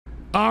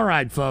All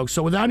right, folks.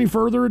 So without any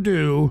further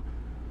ado,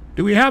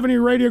 do we have any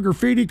Radio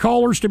Graffiti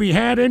callers to be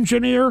had,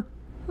 engineer?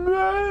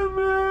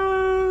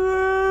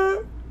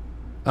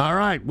 All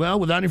right. Well,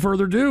 without any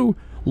further ado,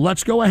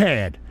 let's go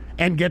ahead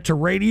and get to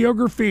Radio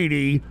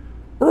Graffiti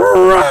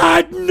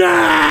right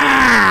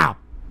now.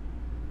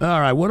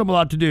 All right. What I'm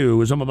about to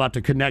do is I'm about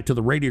to connect to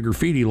the Radio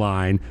Graffiti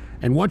line,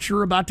 and what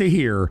you're about to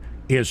hear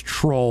is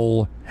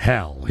troll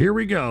hell. Here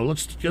we go.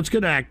 Let's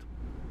connect.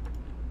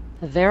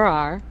 There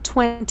are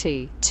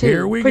 22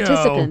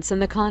 participants in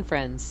the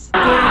conference.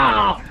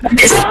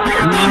 Disgusting.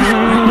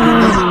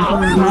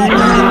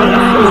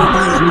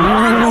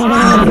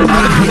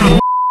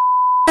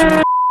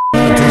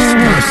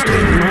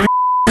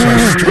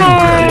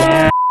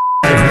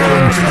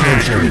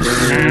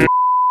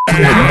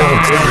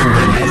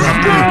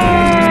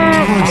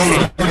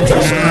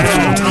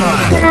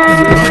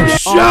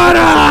 Shut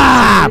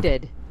up!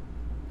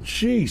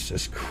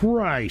 Jesus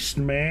Christ,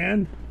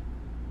 man.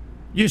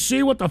 You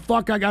see what the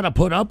fuck I gotta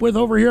put up with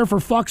over here, for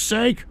fuck's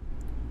sake?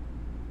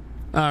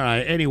 All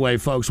right, anyway,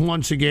 folks,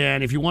 once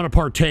again, if you want to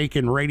partake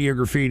in Radio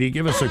Graffiti,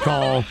 give us a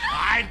call.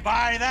 I'd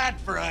buy that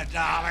for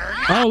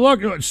 $1. Oh,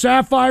 look,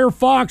 Sapphire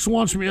Fox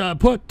wants me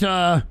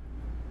to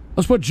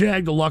let's put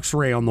Jag Deluxe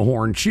Ray on the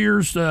horn.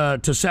 Cheers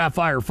to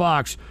Sapphire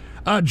Fox.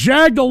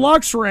 Jag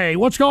Deluxe Ray,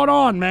 what's going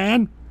on,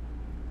 man?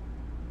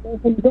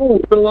 It's been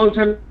a long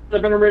time since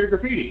I've been on Radio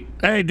Graffiti.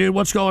 Hey, dude,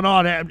 what's going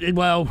on?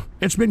 Well,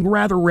 it's been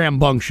rather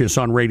rambunctious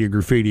on Radio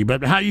Graffiti,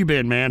 but how you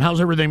been, man? How's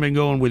everything been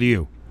going with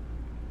you?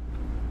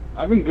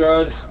 I've been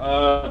good.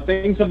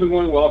 Things have been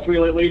going well for me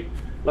lately.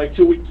 Like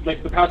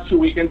the past 2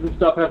 weekends and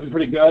stuff have been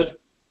pretty good.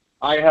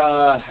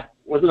 I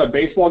was at a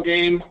baseball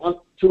game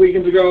 2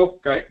 weekends ago.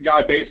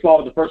 Got a baseball,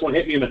 but the first one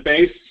hit me in the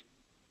face.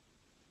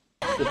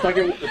 The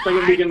second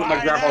weekend was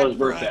my grandfather's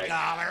birthday.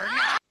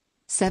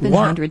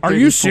 734. Are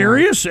you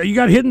serious? You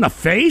got hit in the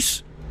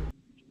face?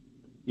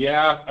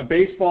 Yeah, a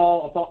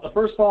baseball. The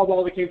first foul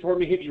ball that came toward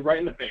me hit me right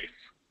in the face.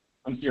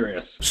 I'm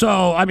serious.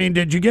 So, I mean,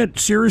 did you get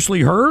seriously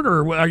hurt,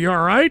 or are you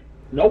all right?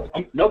 Nope.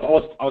 Nope.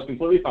 I was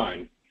completely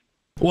fine.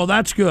 Well,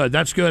 that's good.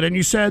 That's good. And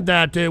you said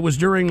that it was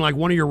during like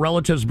one of your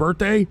relatives'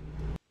 birthday?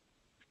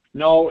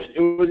 No,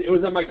 it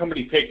was at my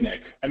company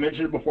picnic. I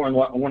mentioned it before on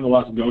one of the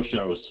last Go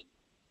shows.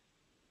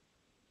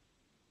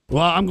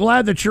 Well, I'm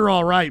glad that you're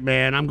all right,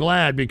 man. I'm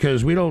glad,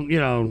 because we don't,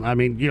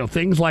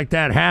 things like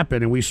that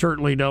happen, and we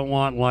certainly don't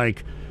want,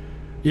 like,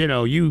 you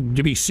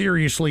to be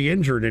seriously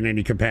injured in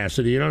any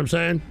capacity. You know what I'm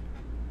saying?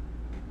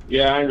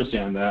 Yeah, I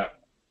understand that.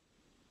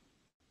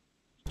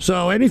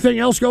 So, anything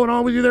else going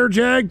on with you there,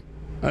 Jag?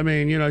 I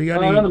mean, you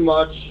got any... Nothing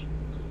much.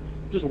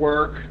 Just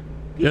work.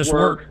 Just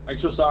work.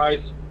 Exercise.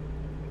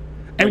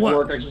 And what?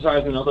 Work,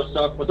 exercise, and other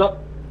stuff. What's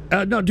up?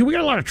 No, we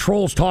got a lot of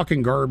trolls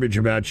talking garbage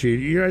about you.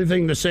 You got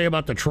anything to say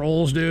about the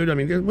trolls, dude? I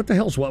mean, what the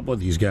hell's up with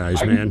these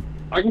guys, man?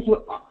 I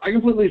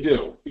completely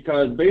do,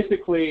 because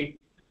basically,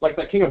 like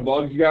that King of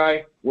Bugs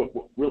guy,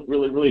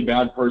 really, really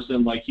bad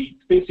person. Like, he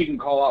thinks he can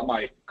call out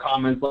my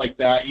comments like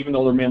that, even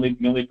though they're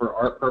mainly for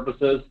art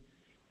purposes.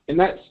 And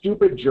that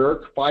stupid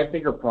jerk, Five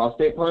Finger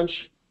Prostate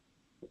Punch,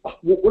 I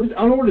don't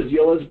know what his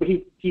deal is, but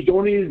he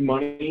donated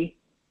money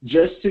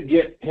just to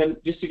get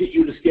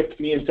you to skip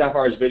me and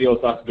Sapphire's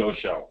videos last Go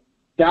show.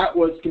 That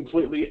was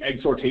completely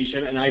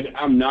exhortation, and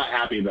I'm not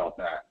happy about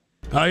that.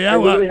 Oh yeah, I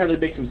really had to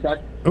make some I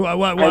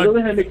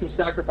really had to make some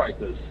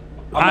sacrifices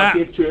on my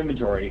PS2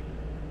 inventory.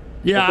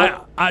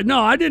 Yeah, I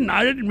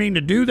didn't mean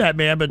to do that,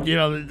 man. But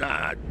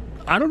I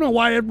don't know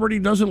why everybody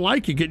doesn't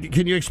like you.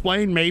 Can you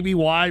explain maybe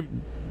why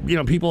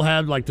people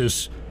have like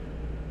this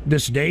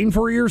disdain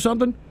for you or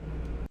something?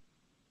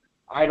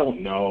 I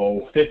don't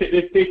know.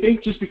 They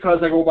think just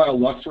because I go by a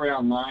Luxray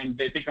online,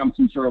 they think I'm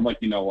some sort of like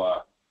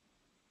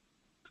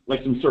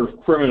some sort of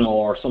criminal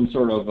or some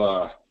sort of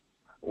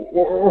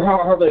or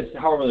however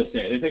they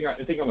say it.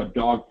 They think I'm a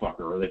dog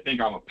fucker, or they think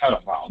I'm a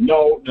pedophile.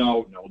 No.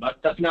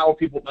 That's not what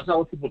people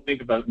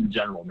think about in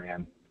general,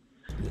 man.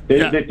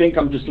 They think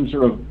I'm just some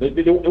sort of they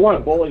want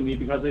to bully me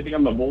because they think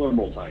I'm the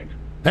vulnerable type.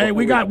 Hey,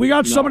 we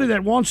got somebody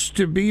that wants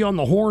to be on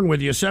the horn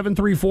with you.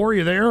 734,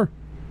 you there?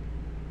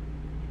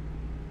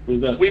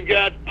 We've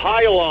got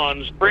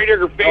pylons, Radio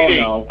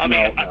Graffiti. Oh,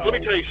 no, let me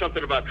tell you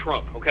something about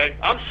Trump, okay?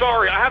 I'm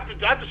sorry, I have to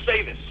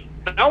say this.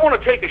 I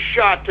want to take a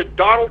shot to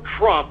Donald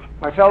Trump.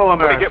 My fellow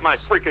Americans. Let me get my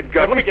freaking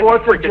gun. Every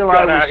 4th of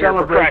July, we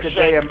celebrate the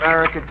day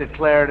America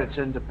declared its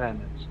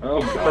independence. Oh,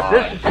 God. But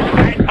this is...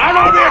 I'm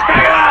on the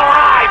attack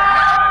alive!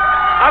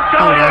 I'm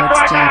telling you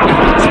right now!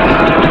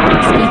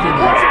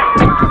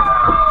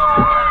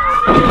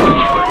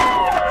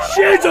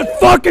 Jesus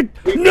fucking...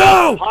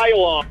 No!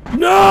 Pylon.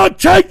 No!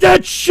 Take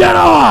that shit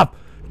off!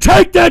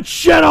 Take that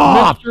shit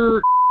off!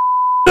 Mr.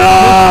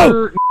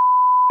 No!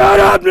 Shut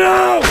up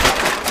now!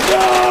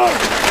 No!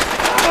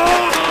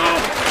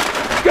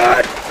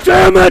 God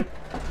damn it!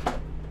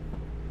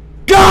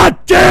 God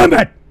damn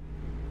it!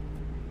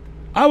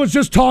 I was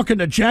just talking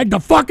to Jag, the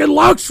fucking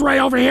Luxray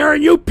over here,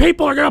 and you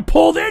people are gonna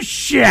pull this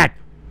shit!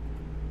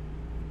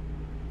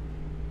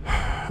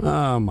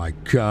 Oh my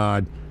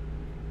God.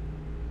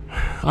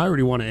 I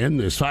already want to end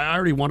this. I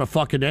already want to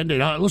fucking end it.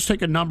 Let's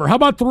take a number. How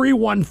about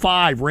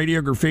 315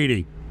 Radio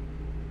Graffiti?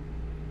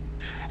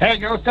 Hey,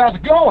 Ghost, how's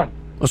it going?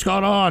 What's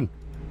going on?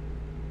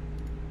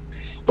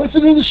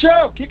 Listen to the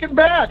show, kicking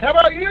back. How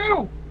about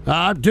you?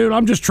 Dude,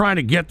 I'm just trying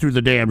to get through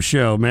the damn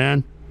show,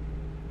 man.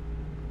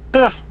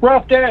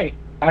 Rough day.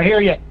 I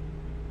hear you.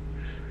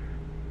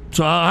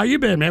 So, how you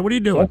been, man? What are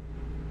you doing?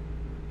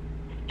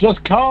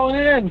 Just calling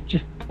in.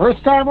 Just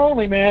first time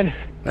only, man.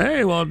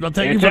 Hey, well,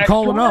 thank you for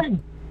calling up.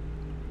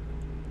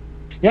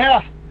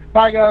 Yeah.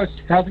 Bye, Ghost.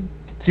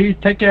 See you.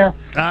 Take care. All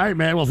right,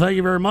 man. Well, thank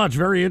you very much.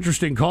 Very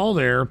interesting call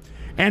there.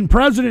 And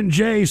President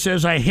Jay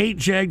says, I hate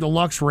Jag the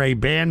Luxray,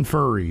 ban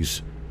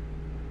furries.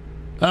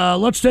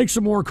 Let's take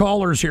some more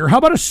callers here. How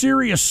about a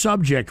serious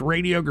subject,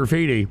 Radio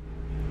Graffiti?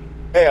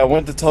 Hey, I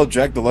wanted to tell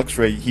Jag the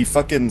Luxray, he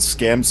fucking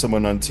scammed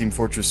someone on Team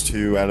Fortress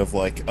 2 out of,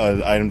 like,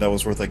 an item that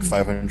was worth, like,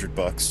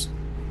 $500.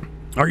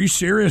 Are you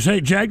serious?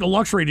 Hey, Jag the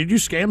Luxray, did you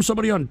scam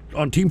somebody on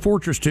Team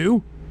Fortress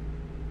 2?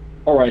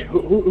 All right,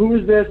 who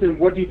is this, and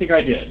what do you think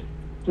I did?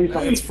 Please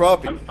tell me. It's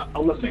Froppy.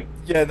 I'm listening.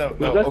 Yeah, no,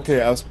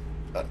 okay,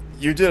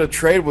 you did a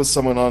trade with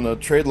someone on a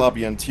trade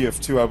lobby on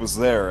TF2. I was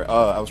there.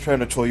 I was trying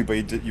to troll you,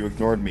 but you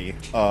ignored me.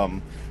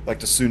 Like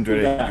the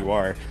tsundere you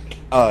are.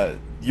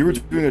 You were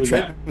doing a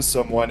trade with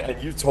someone,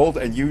 and you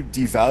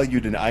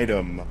devalued an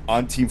item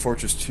on Team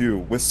Fortress 2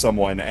 with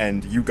someone,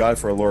 and you got it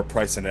for a lower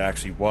price than it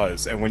actually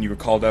was. And when you were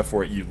called out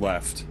for it, you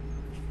left.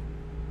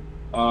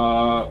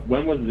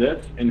 When was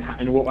this,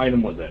 and what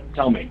item was it?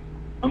 Tell me.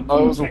 It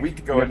was a week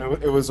ago, and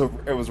it was a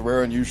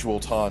rare unusual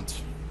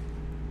taunt.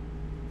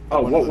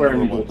 Oh, what rare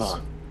unusual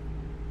taunt?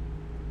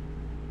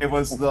 It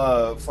was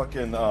the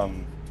fucking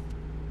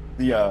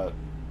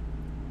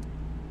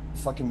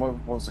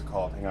what was it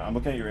called? Hang on, I'm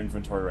looking at your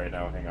inventory right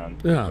now. Hang on.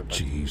 Oh,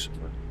 jeez.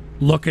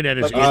 Looking at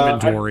his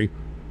inventory.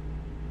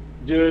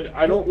 Dude,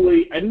 I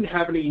didn't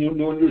have any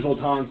new unusual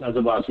taunts as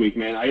of last week,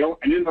 man. I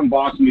didn't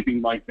unbox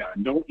anything like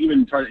that. Don't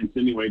even try to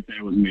insinuate that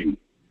it was me,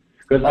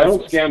 because I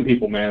don't scam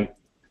people, man.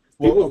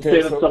 People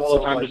say that stuff all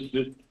the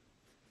time.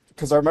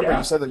 Because I remember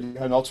you said that you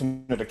had an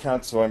alternate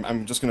account, so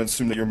I'm just going to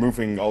assume that you're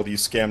moving all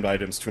these scammed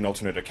items to an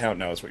alternate account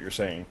now, is what you're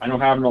saying. I don't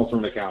have an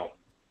alternate account.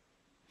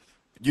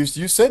 You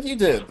said you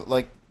did,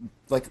 like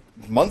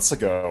months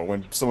ago,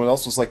 when someone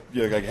else was like,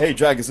 hey,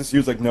 Jag, is this you?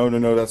 It's like, no,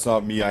 that's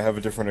not me. I have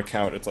a different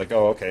account. It's like,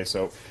 oh, okay.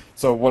 So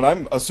what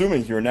I'm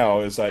assuming here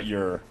now is that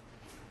you're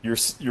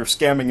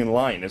scamming in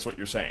line, is what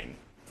you're saying.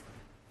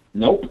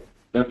 Nope,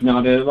 that's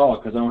not it at all,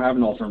 because I don't have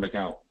an alternate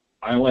account.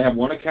 I only have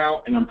one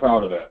account, and I'm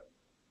proud of it.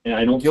 And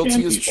I don't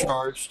guilty as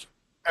charged.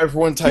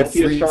 Everyone type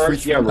free.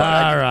 Yeah,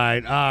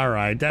 right. All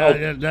right.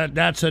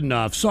 That's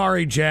enough.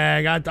 Sorry,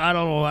 Jag. I don't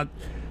know. I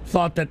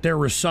thought that there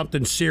was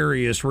something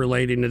serious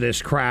relating to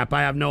this crap.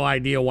 I have no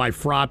idea why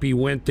Froppy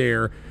went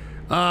there.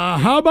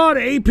 How about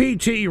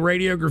APT,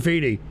 Radio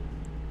Graffiti?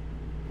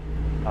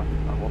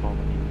 Hold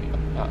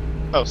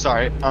on.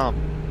 Sorry.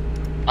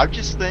 I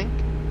just think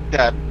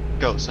that,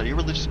 Ghost, are you a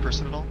religious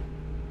person at all?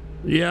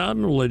 Yeah,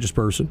 I'm a religious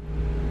person.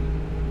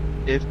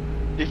 If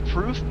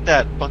proof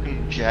that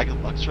fucking Jag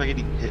and Luxray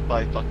getting hit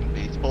by fucking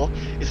baseball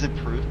isn't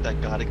proof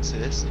that God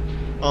exists,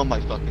 oh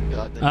my fucking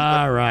God.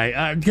 All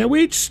right. Can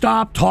we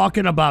stop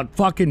talking about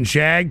fucking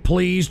Jag,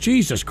 please?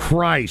 Jesus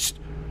Christ.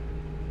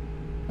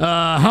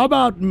 How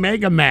about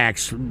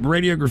Megamax,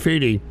 Radio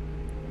Graffiti?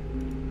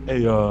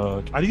 Hey,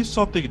 I need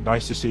something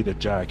nice to say to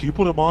Jag. Can you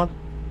put him on?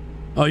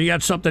 Oh, you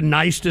got something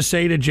nice to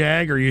say to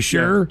Jag? Are you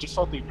sure? Yeah, just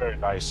something very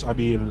nice. I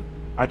mean,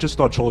 I just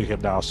start trolling him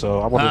now, so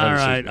I want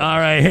to. All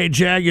right. Hey,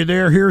 Jag, you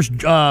there? Here's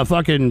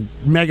fucking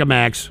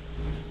Megamax.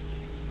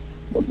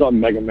 What's up,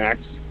 Megamax?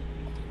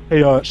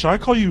 Hey, should I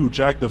call you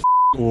Jag the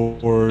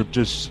or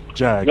just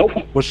Jag? Nope.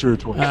 What's your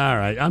choice? All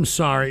right, I'm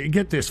sorry.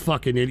 Get this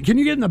fucking idiot. Can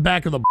you get in the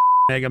back of the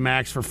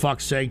Megamax, for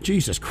fuck's sake?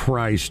 Jesus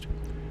Christ.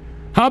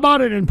 How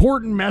about an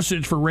important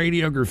message for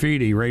Radio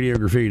Graffiti? Radio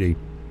Graffiti.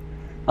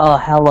 Oh,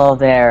 hello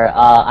there.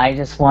 I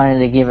just wanted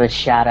to give a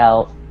shout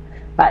out.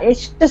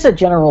 It's just a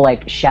general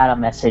shout out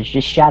message.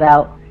 Just shout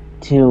out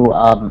to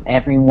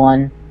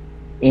everyone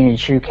in the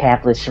True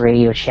Capitalist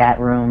Radio chat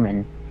room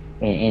and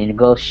in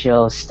Ghost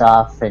Show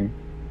stuff. And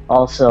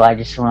also, I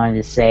just wanted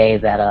to say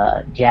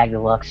that Jag the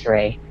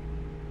Luxray,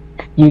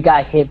 you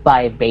got hit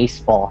by a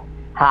baseball.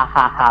 Ha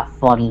ha ha!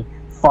 Funny.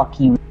 Fuck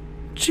you.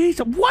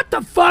 Jesus, what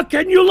the fuck?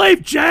 Can you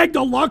leave Jag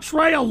the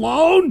Luxray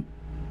alone?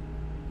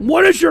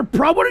 What are your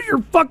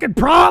fucking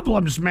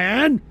problems,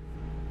 man?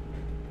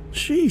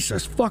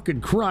 Jesus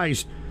fucking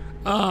Christ.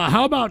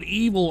 How about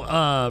evil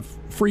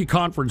free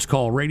conference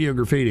call, Radio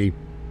Graffiti?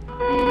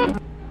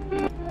 What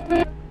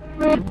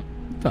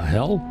the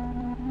hell?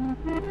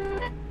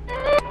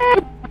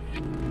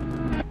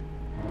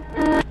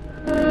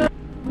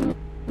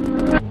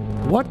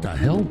 What the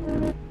hell?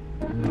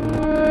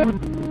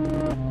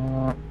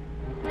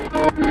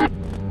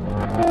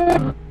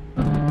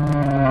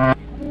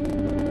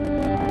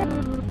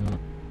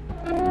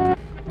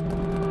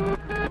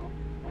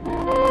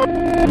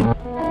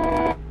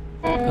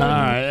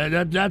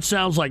 That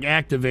sounds like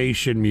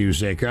activation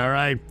music, all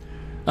right?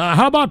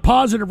 How about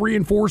positive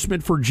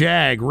reinforcement for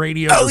Jag,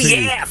 Radio? Oh,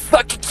 yeah,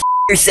 fucking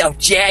yourself,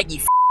 Jag,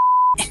 you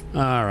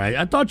All right.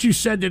 I thought you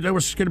said that there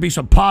was going to be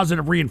some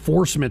positive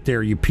reinforcement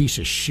there, you piece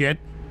of shit.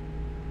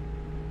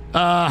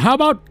 How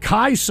about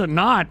Kai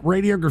Sanat,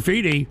 Radio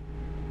Graffiti?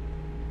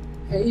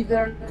 Hey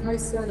there, Kai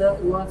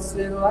Sanat, what's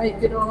it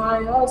like in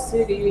Ohio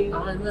City?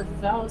 I'm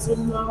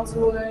 1,000 miles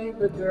away,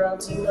 but girl,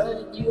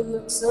 tonight you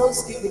look so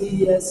skibbity,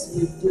 yes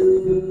you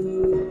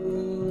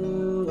do.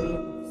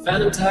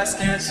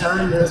 Fantastic can't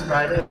shine as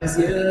bright as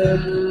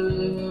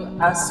you,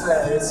 I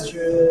swear it's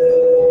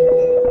true.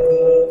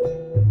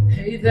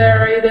 Hey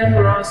there,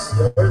 Aiden Ross,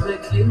 you're the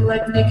king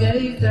like Nick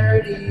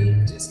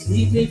A30. Just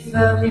keep me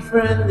family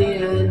friendly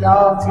and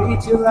I'll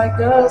treat you like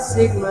a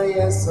Sigma,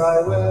 yes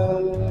I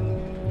will.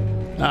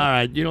 All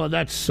right, you know what?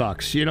 That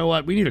sucks. You know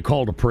what? We need a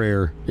call to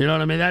prayer. You know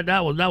what I mean?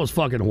 That was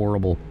fucking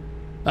horrible.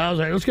 I was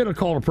like, let's get a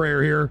call to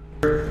prayer here.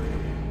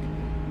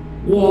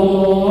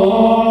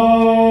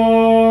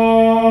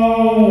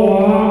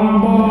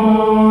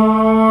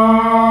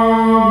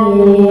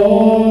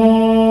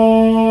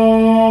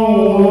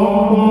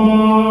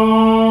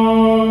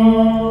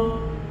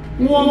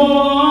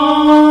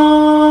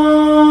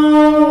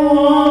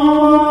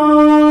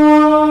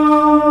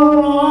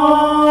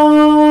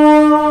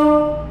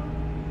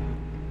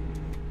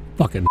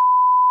 Fucking.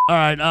 All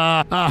right.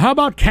 How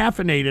about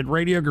caffeinated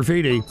Radio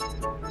Graffiti?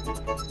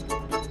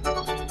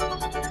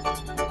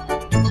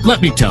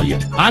 Let me tell you,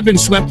 I've been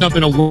swept up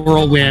in a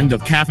whirlwind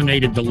of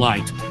caffeinated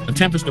delight, a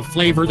tempest of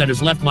flavor that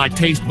has left my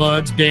taste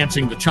buds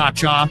dancing the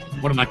cha-cha.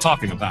 What am I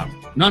talking about?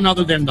 None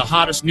other than the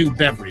hottest new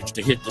beverage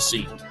to hit the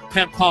scene.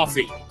 Pep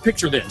Coffee.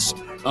 Picture this,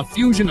 a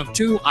fusion of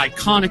two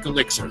iconic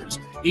elixirs,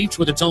 each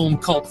with its own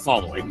cult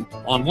following.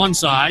 On one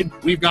side,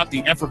 we've got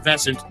the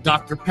effervescent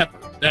Dr. Pepper,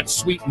 that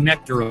sweet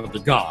nectar of the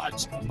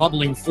gods,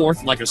 bubbling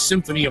forth like a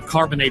symphony of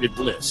carbonated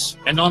bliss.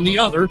 And on the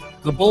other,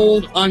 the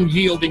bold,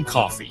 unyielding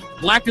coffee,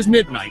 black as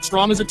midnight,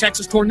 strong as a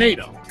Texas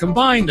tornado.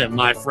 Combine them,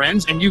 my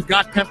friends, and you've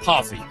got Pep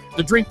Coffee,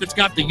 the drink that's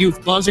got the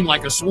youth buzzing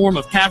like a swarm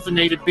of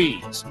caffeinated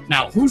bees.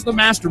 Now, who's the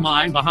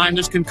mastermind behind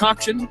this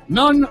concoction?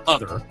 None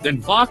other than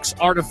Vox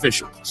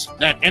Artificials,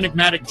 that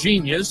enigmatic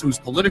genius whose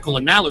political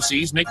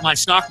analyses make my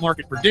stock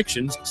market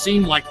predictions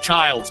seem like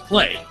child's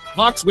play.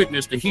 Vox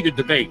witnessed a heated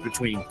debate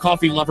between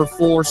Coffee Lover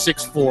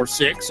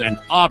 4646 and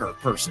Otter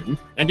Person,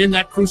 and in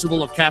that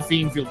crucible of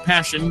caffeine-fueled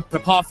passion,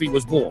 Pepoffy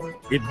was born.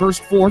 It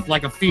burst forth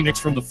like a phoenix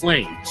from the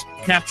flames,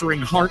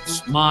 capturing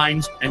hearts,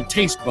 minds, and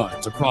taste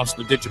buds across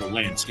the digital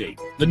landscape.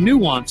 The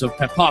nuance of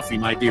Pepoffy,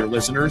 my dear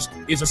listeners,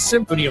 is a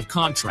symphony of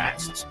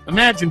contrasts.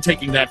 Imagine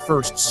taking that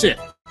first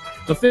sip,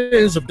 the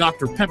fizz of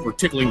Dr. Pepper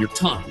tickling your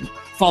tongue,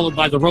 followed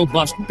by the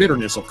robust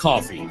bitterness of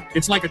coffee.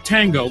 It's like a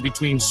tango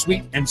between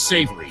sweet and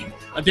savory,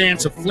 a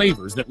dance of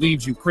flavors that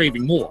leaves you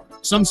craving more.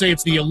 Some say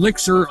it's the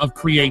elixir of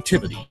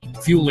creativity,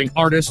 fueling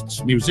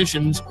artists,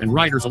 musicians, and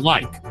writers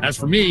alike. As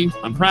for me,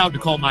 I'm proud to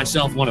call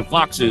myself one of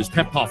Vox's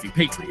Pep Coffee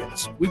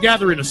patriots. We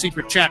gather in a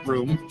secret chat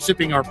room,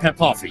 sipping our Pep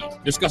Coffee,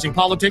 discussing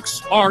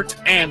politics, art,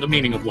 and the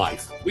meaning of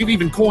life. We've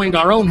even coined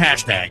our own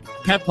hashtag,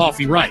 Pep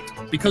Coffee Right,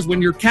 because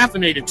when you're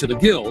caffeinated to the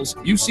gills,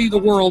 you see the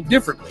world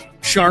differently.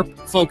 Sharp,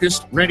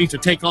 focused, ready to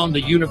take on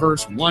the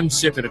universe one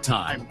sip at a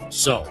time.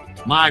 So,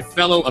 my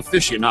fellow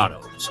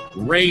aficionados,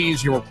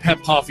 raise your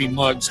Pep Coffee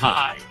mugs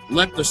high.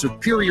 Let the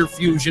superior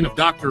fusion of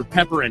Dr.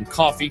 Pepper and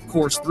coffee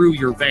course through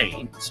your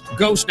veins.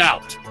 Ghost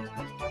out.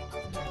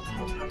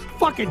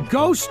 Fucking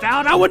ghost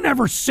out? I would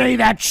never say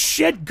that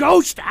shit.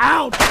 Ghost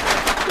out. Get the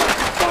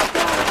fuck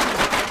out of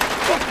here.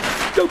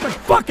 Fucking stupid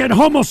fucking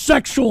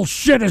homosexual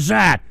shit is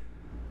that?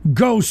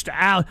 Ghost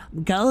out.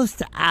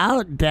 Ghost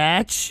out,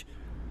 bitch.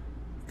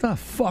 What the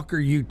fuck are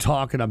you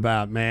talking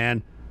about,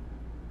 man?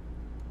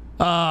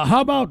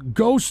 How about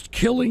Ghost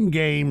Killing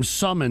Game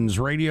Summons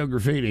Radio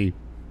Graffiti?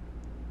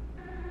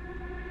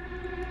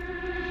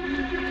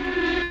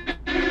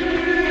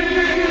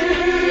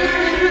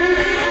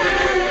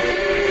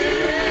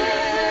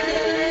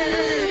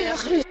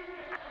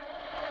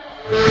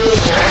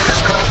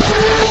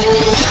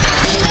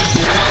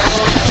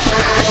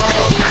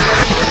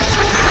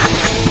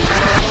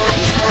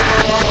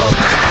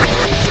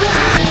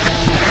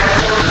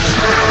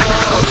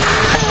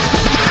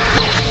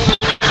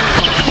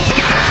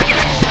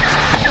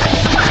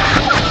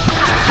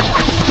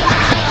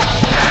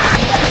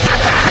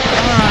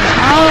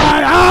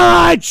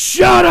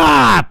 Shut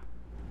up!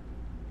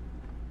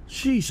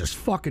 Jesus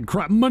fucking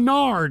Christ.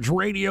 Menards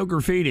Radio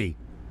Graffiti.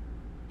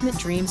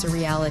 Dreams are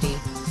reality.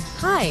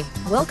 Hi,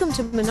 welcome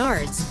to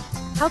Menards.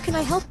 How can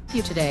I help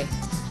you today?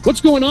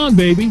 What's going on,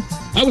 baby?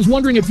 I was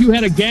wondering if you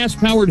had a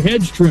gas-powered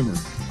hedge trimmer.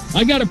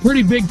 I got a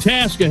pretty big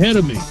task ahead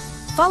of me.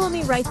 Follow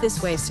me right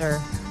this way,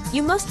 sir.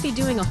 You must be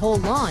doing a whole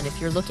lawn if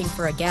you're looking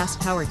for a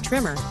gas-powered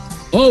trimmer.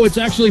 Oh, it's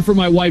actually for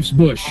my wife's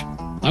bush.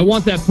 I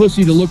want that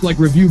pussy to look like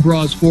Review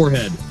Bra's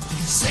forehead.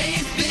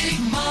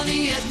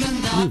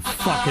 You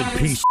fucking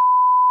piece.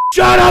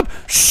 Shut up!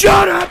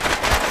 Shut up!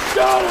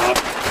 Shut up!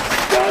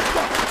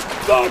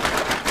 Shut up!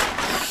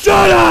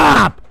 Shut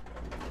up!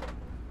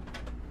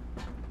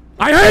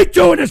 I hate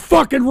doing this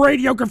fucking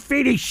Radio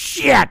Graffiti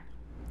shit!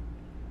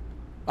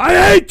 I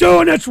hate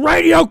doing this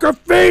Radio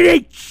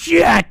Graffiti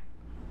shit!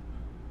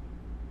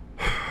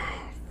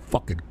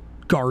 Fucking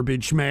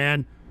garbage,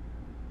 man.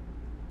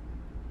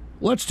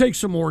 Let's take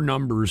some more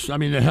numbers. I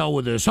mean, the hell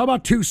with this. How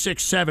about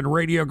 267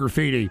 Radio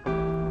Graffiti?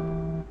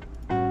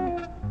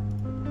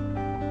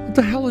 What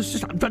the hell is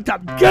this?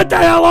 Get the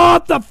hell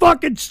off the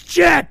fucking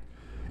shit!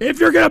 If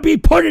you're gonna be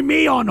putting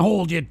me on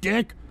hold, you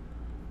dick.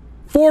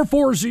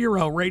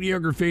 440 Radio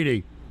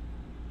Graffiti.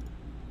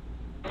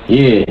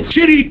 Yeah.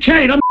 Shitty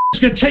Kate, I'm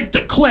just gonna take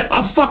the clip.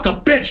 I'll fuck a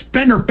bitch,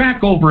 bend her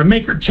back over, and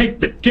make her take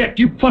the dick.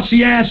 You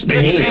pussy ass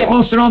nigga.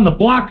 Posted on the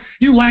block,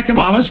 you lacking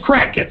mama's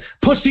cracking.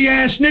 Pussy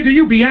ass nigga,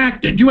 you be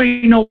acting. You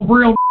ain't no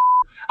real.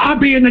 I'll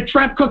be in the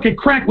trap cooking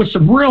crack with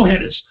some real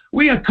hitters.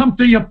 We'll come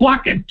through your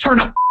block and turn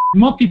a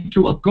monkey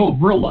to a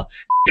gorilla.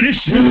 This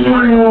shit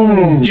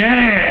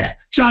yeah.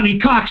 Johnny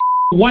Cox,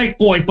 white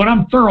boy, but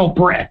I'm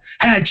thoroughbred.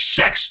 Had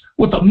sex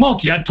with a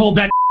monkey. I told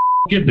that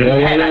give the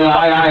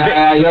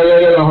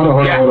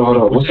Hold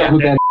on. What's up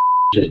with that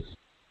shit?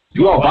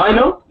 You all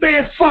albino?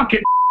 Man, fuck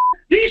it.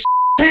 These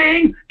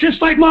hang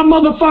just like my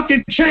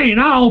motherfucking chain.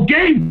 I'll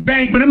gang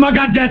bang, but if I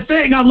got that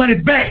thing, I'll let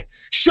it bang.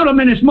 Shoot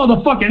him in his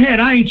motherfucking head.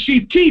 I ain't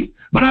Chief Keef,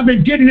 but I've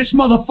been getting this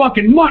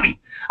motherfucking money.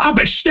 I've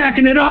been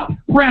stacking it up,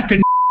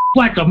 wrapping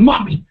like a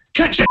mummy.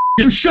 Catch it,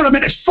 you shoot him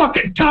in his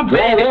fucking top.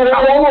 I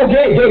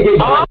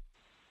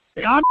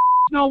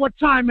know what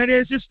time it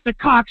is. It's the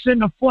Cox in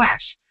the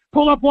flash.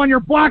 Pull up on your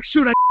block,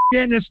 shoot a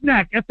in his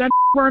neck. If that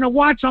wearing a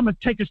watch, I'm gonna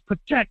take his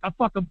patek, a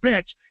fucking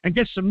bitch, and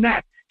get some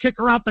neck. Kick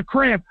her out the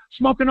crib,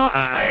 smoking all.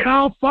 I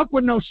don't fuck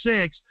with no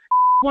cigs.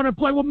 Want to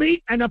play with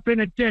me? End up in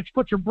a ditch.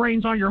 Put your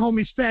brains on your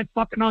homie's fed,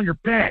 fucking on your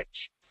bitch.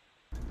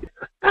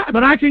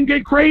 But I can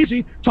get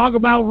crazy, talk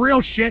about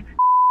real shit.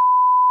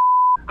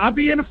 I'll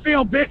be in the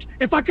field, bitch.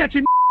 If I catch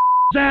his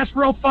ass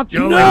real, fuck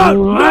you.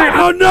 No!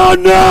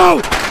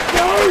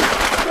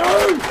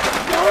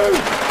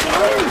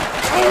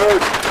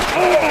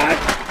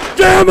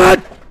 Damn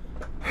it!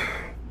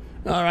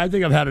 All right, I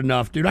think I've had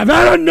enough, dude. I've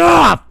had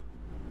enough!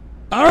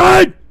 All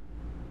right?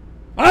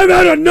 I've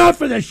had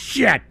enough of this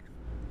shit!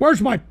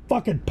 Where's my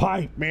fucking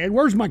pipe, man?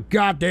 Where's my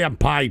goddamn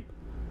pipe?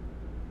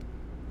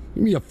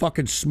 Give me a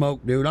fucking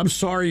smoke, dude. I'm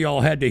sorry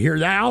y'all had to hear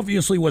that.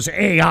 Obviously was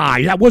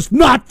AI. That was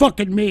not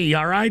fucking me,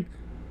 all right?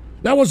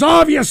 That was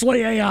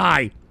obviously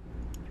AI.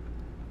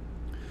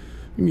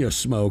 Give me a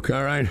smoke,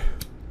 all right?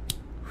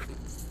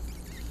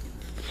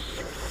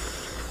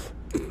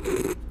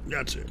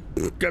 That's it.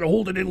 Gotta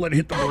hold it in, let it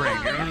hit the brain.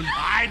 You know?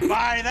 I'd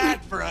buy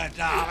that for $1.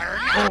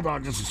 Hold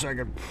on just a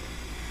second.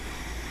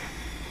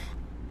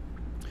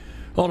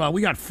 Hold on,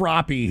 we got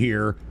Froppy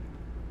here.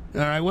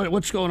 All right,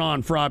 what's going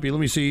on, Froppy? Let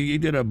me see. You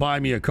did a buy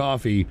me a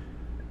coffee.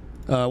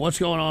 What's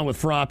going on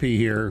with Froppy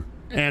here?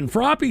 And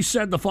Froppy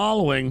said the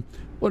following.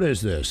 What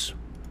is this?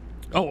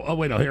 Oh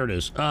wait, here it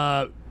is.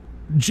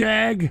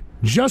 Jag,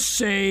 just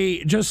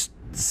say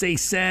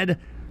said.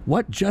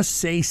 What? Just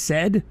say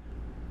said?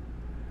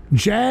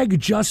 Jag,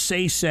 just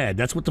say said.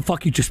 That's what the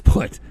fuck you just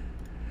put.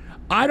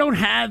 I don't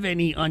have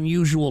any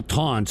unusual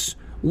taunts.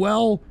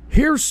 Well,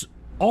 here's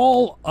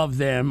all of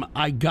them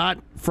I got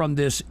from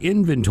this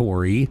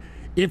inventory.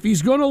 If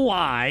he's going to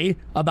lie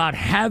about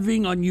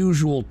having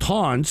unusual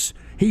taunts,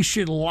 he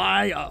should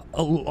lie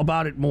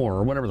about it more,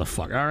 or whatever the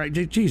fuck. All right,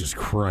 Jesus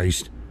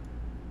Christ.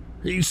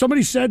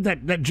 Somebody said that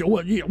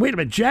wait a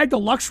minute, Jag the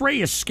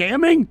Luxray is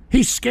scamming?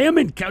 He's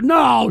scamming?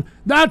 No,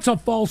 that's a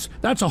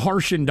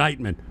harsh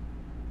indictment.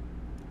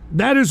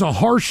 That is a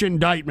harsh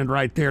indictment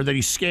right there, that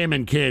he's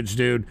scamming kids,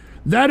 dude.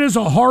 That is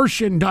a harsh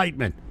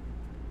indictment.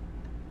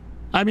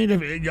 I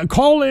mean,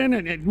 call in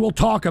and we'll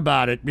talk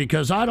about it,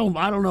 because I don't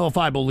know if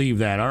I believe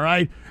that, all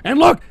right? And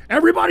look,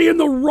 everybody in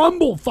the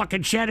Rumble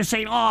fucking chat is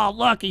saying, oh,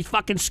 look, he's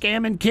fucking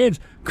scamming kids.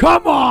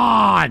 Come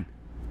on!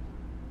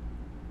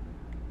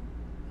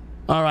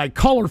 All right,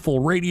 colorful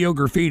Radio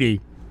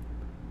Graffiti.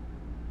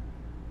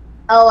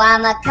 Oh,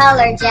 I'm a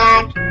color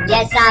jack.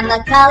 Yes, I'm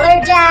a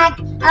color jack.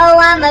 Oh,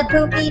 I'm a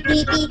poopy,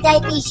 pee-pee,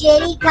 typey,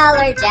 shitty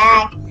color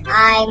jack.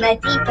 I'm a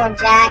deformed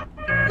jack.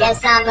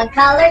 Yes, I'm a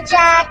color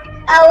jack.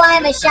 Oh,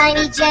 I'm a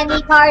shiny,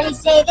 gemmy,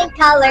 party-saving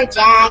color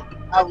jack.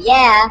 Oh,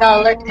 yeah.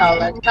 Color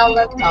jack.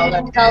 Color jack.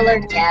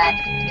 Color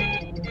jack.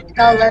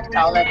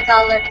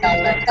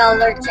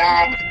 Color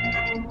jack.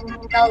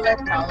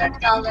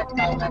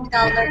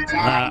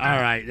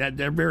 All right,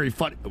 they're very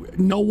funny.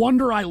 No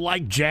wonder I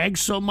like Jag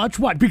so much.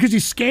 What? Because he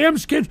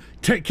scams kids?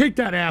 Kick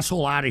that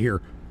asshole out of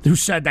here. Who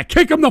said that?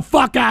 Kick him the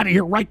fuck out of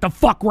here right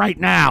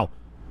now.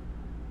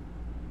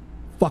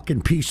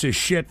 Fucking piece of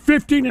shit.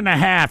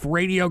 15.5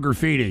 Radio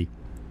Graffiti.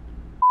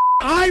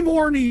 I'm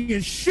horny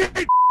as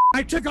shit.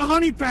 I took a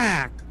honey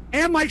pack.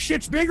 And my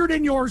shit's bigger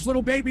than yours,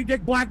 little baby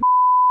dick black.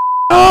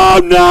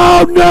 Oh,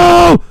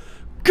 no!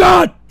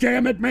 God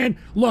damn it, man.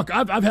 Look,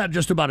 I've had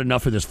just about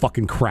enough of this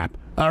fucking crap,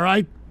 all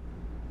right?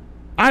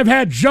 I've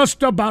had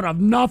just about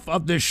enough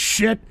of this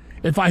shit.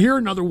 If I hear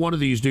another one of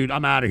these, dude,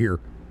 I'm out of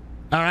here.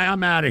 All right,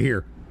 I'm out of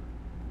here.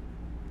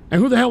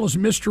 And who the hell is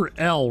Mr.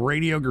 L,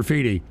 Radio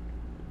Graffiti?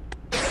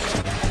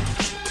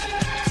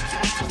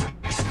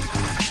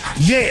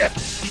 Yeah.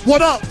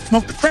 What up?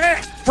 Smoke the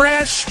crack,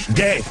 fresh,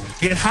 yeah.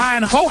 Get high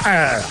in the whole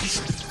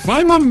house.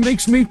 My mom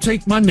makes me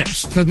take my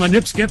nips, because my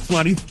nips get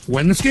bloody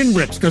when the skin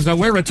rips, because I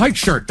wear a tight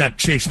shirt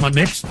that shakes my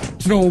nips.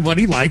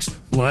 Nobody likes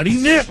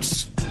bloody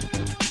nips.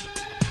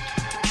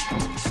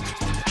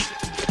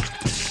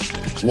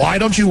 Why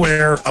don't you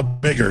wear a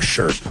bigger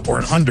shirt or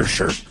an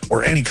undershirt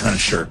or any kind of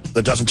shirt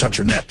that doesn't touch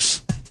your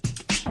nips?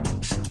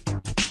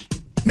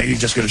 Maybe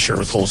just get a shirt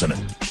with holes in it.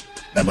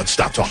 And let's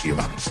stop talking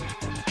about it.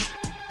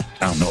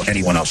 I don't know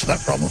anyone else with that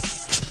problem.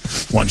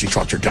 Why don't you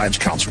talk to your guidance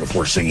counselor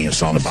before singing a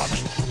song about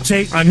it?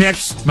 Take my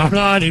nips, my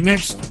bloody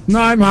nips.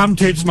 My mom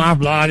takes my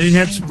bloody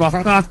nips.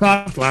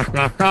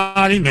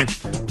 Bloody nips.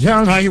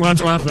 Tell how you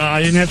want my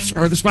bloody nips.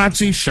 Or the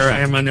spotsy shirt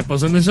and my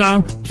nipples in the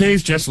song.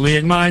 Please just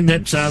leave my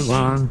nips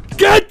alone.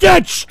 Get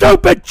that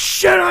stupid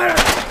shit out of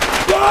here!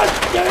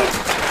 Goddamn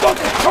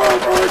fucking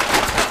pervert!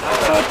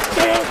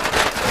 Goddamn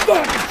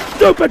fucking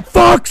stupid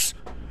fox!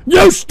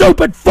 You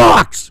stupid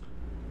fox!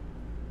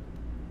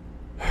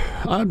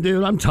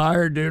 I'm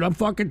tired, dude. I'm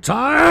fucking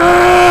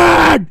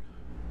tired!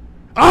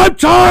 I'm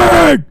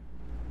tired!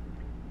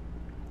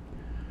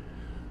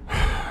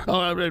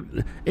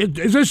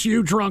 Is this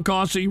you, Drunk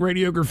Aussie,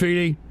 Radio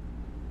Graffiti?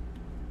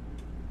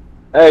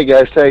 Hey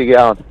guys, how you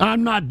going?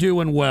 I'm not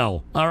doing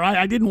well. All right,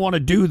 I didn't want to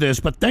do this,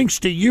 but thanks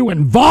to you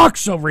and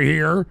Vox over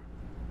here.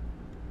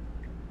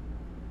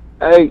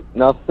 Hey,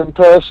 nothing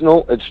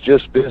personal. It's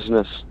just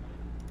business.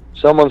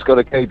 Someone's got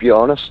to keep you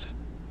honest.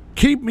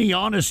 Keep me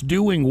honest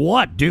doing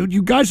what, dude?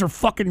 You guys are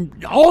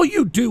fucking... All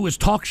you do is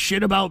talk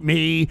shit about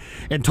me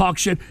and talk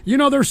shit. You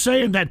know, they're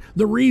saying that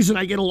the reason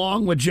I get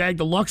along with Jag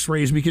Deluxe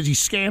Ray is because he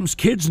scams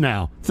kids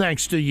now,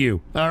 thanks to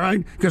you, all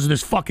right? Because of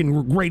this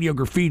fucking Radio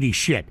Graffiti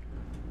shit.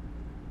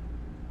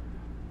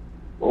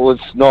 Well,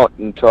 it's not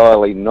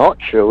entirely not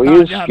true. He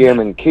is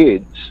scamming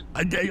kids.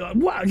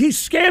 What? He's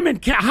scamming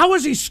kids? How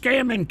is he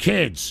scamming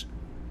kids?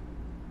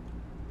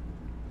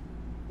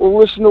 Well,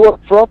 listen to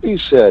what Froppy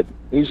said.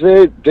 He's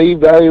there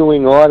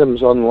devaluing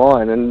items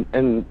online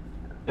and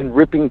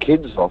ripping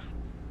kids off.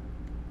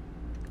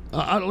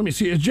 Let me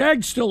see. Is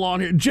Jag still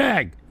on here?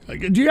 Jag,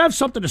 do you have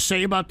something to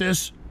say about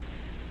this?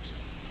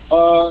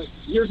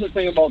 Here's the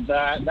thing about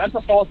that. That's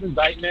a false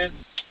indictment.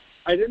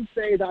 I didn't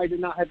say that I did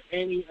not have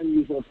any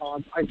unusual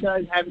taunts. I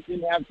said I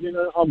didn't have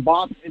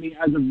unboxed any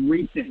as of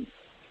recent.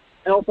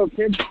 And also,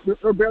 kids, there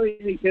are barely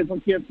any kids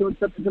on TF2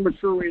 except it's a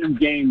mature rated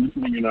game, just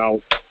so you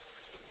know.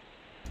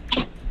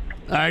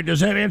 All right, does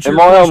that answer Am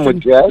your I question? on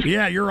with Jag?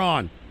 Yeah, you're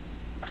on.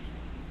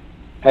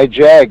 Hey,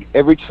 Jag,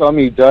 every time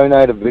you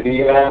donate a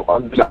video,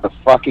 I'm going to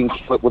fucking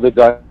kill it with a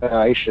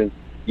donation.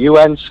 You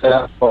and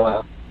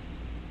Sapphire.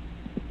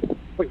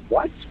 Wait,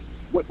 what?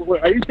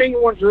 What are you saying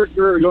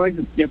you're going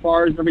to skip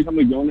ours every time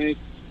we donate?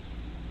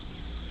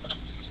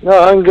 No,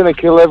 I'm going to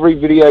kill every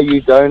video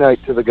you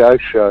donate to the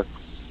Ghost Show.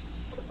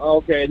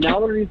 Okay, now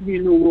there needs to be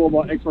a new rule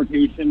about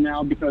exportation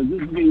now because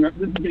this is getting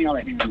out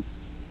of hand.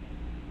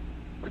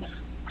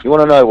 You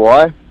want to know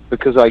why?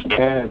 Because I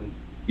can.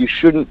 You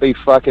shouldn't be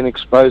fucking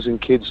exposing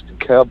kids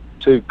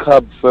to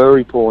cub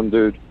furry porn,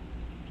 dude.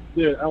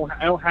 Dude,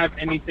 I don't have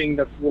anything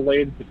that's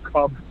related to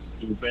cub,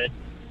 stupid.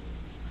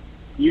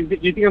 You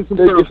think I'm some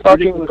Dude, sort your of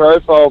fucking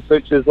profile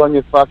pictures on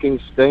your fucking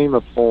Steam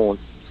are porn.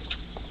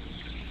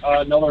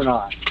 No, they're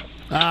not.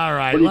 All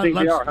right,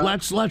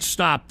 let's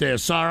stop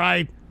this. All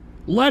right,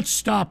 let's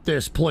stop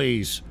this,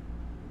 please.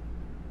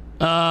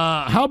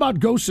 How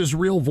about Ghost's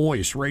real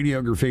voice,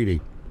 Radio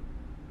Graffiti?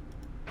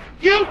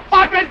 You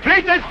fucking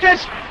piece of shit!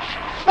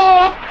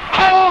 Stop!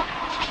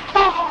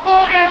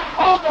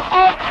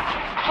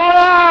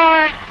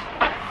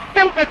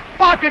 Stupid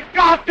fucking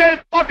goddamn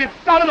fucking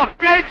son of a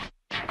bitch!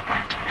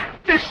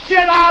 Get this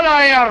shit out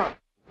of here!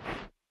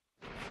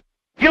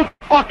 You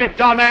fucking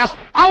dumbass!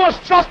 I was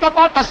just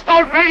about to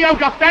start Radio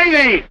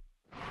Graffiti!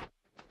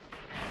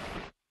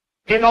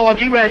 You know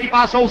what, you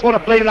assholes wanna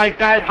play like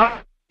that, huh?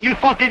 You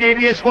fucking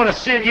idiots wanna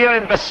sit here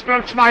and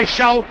besmirch my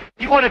show?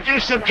 You wanna do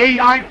some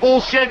AI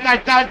bullshit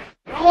like that?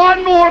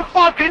 One more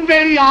fucking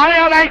video,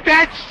 I like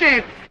that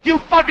shit! You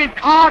fucking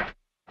cock!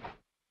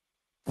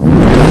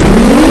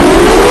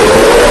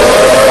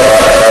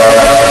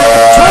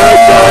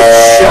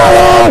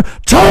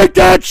 Take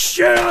that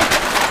shit!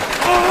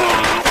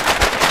 Oh,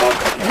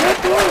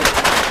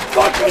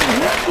 fucking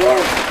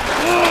Hitler!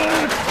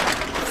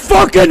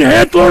 Fucking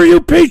Hitler,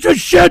 you piece of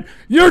shit!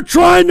 You're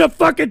trying to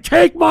fucking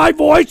take my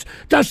voice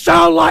to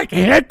sound like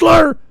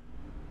Hitler?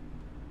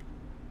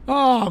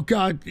 Oh,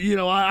 God, you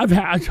know,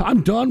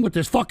 I'm done with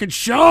this fucking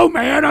show,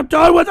 man! I'm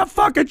done with the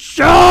fucking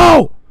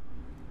show!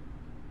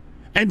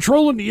 And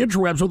trolling the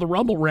interwebs with a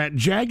Rumble rant,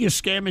 Jag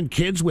is scamming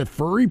kids with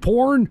furry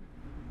porn?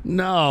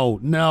 No.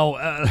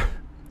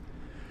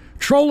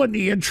 Trolling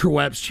the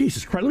interwebs.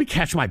 Jesus Christ, let me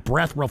catch my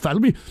breath real fast.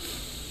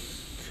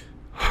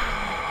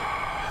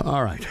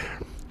 All right.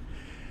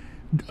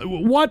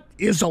 What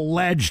is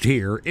alleged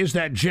here is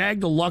that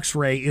Jag Deluxe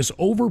Ray is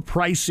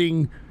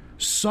overpricing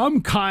some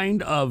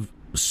kind of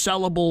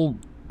sellable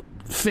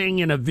thing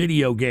in a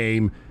video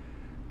game.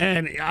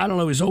 And I don't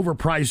know, he's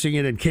overpricing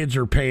it and kids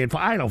are paying for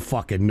it. I don't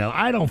fucking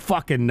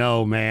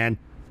know, man.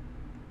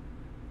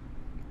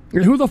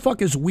 And who the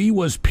fuck is We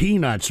Was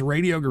Peanuts,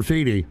 Radio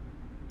Graffiti?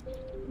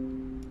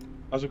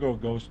 How's it going,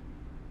 Ghost?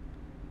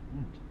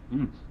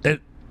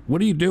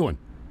 What are you doing?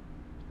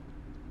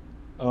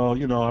 Oh,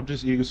 you know, I'm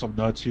just eating some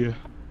nuts here.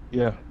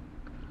 Yeah.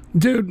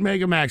 Dude,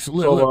 Mega Max,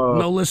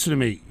 no, listen to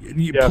me.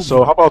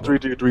 So how about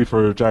 3-3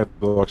 for Jack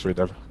Deluxe right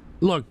there?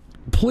 Look,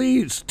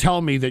 please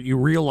tell me that you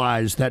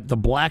realize that the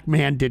black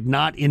man did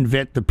not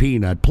invent the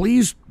peanut.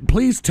 Please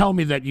tell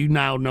me that you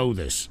now know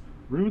this.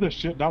 Really that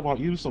shit not while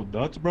eating some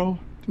nuts, bro?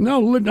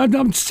 No,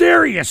 I'm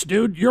serious,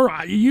 dude.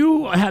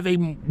 You have a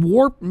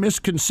warped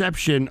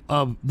misconception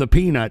of the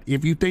peanut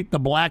if you think the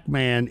black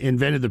man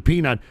invented the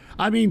peanut.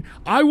 I mean,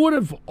 I would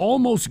have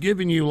almost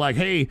given you like,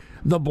 hey,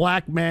 the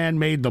black man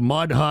made the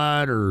mud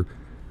hut, or,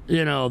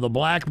 you know, the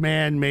black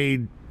man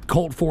made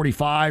Colt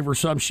 45 or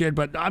some shit.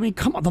 But I mean,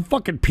 come on, the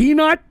fucking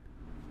peanut.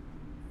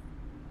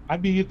 I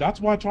mean,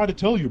 that's why I tried to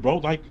tell you, bro.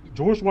 Like,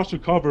 George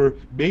Washington Cover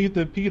made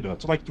the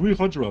peanuts, like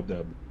 300 of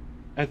them,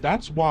 and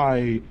that's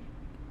why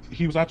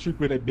he was actually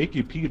great at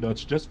making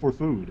peanuts just for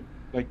food.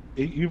 Like,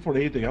 even for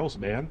anything else,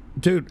 man.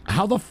 Dude,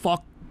 how the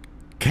fuck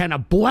can a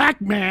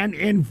black man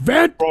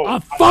invent a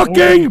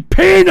fucking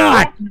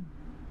peanut?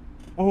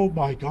 Oh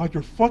my god,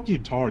 you're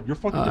fucking tired. You're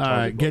fucking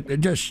retarded.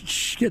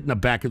 Just get in the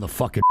back of the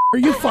fucking... Are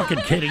you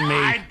fucking kidding me?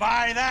 I'd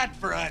buy that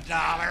for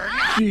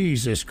 $1.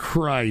 Jesus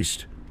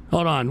Christ.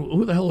 Hold on.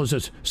 Who the hell is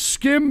this?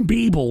 Skim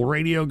Beeble,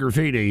 Radio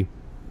Graffiti.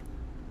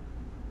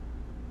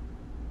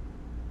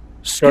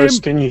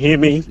 Ghost, can you hear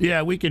me?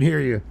 Yeah, we can hear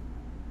you.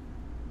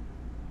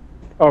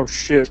 Oh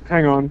shit,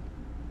 hang on.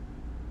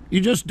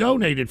 You just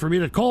donated for me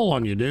to call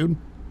on you, dude.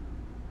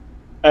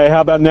 Hey,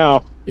 how about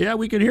now? Yeah,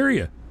 we can hear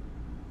you.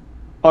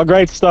 Oh,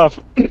 great stuff.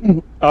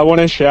 I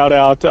want to shout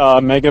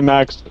out Mega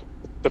Max,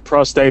 the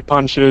prostate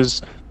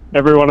punchers,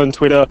 everyone on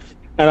Twitter.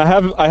 And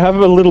I have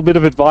a little bit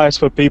of advice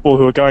for people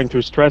who are going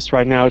through stress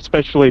right now,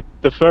 especially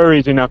the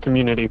furries in our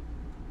community.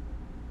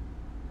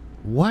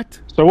 What?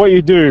 So what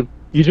you do,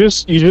 you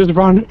just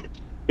run.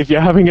 If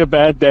you're having a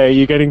bad day,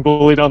 you're getting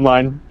bullied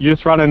online, you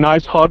just run a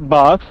nice hot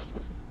bath,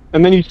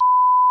 and then you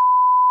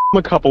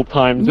a couple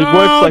times. It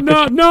works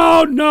like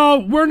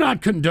no, we're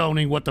not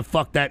condoning what the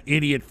fuck that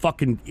idiot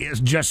fucking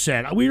just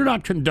said. We're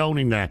not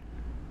condoning that.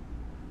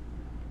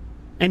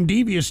 And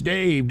Devious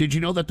Dave, did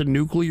you know that the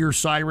nuclear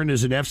siren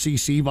is an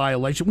FCC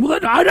violation? Well,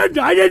 I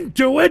didn't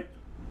do it.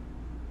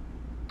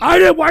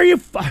 Why are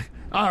you...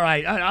 All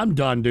right, I'm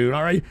done, dude.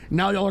 All right,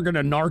 now y'all are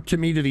gonna narc to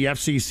me to the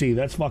FCC.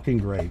 That's fucking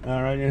great.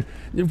 All right,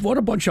 what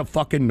a bunch of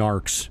fucking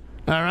narcs.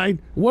 All right,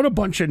 what a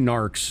bunch of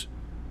narcs.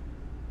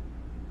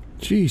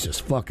 Jesus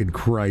fucking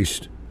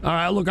Christ. All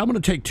right, look, I'm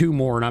gonna take two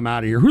more and I'm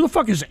out of here. Who the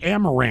fuck is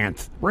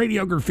Amaranth?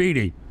 Radio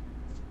Graffiti.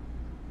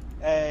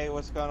 Hey,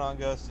 what's going on,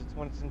 Ghost? It's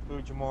Winston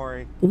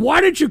Fujimori.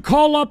 Why did you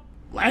call up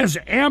as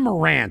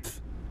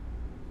Amaranth?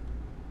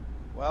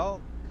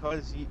 Well,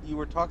 because you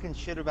were talking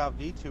shit about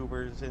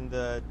VTubers in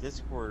the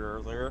Discord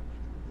earlier,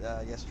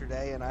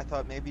 yesterday, and I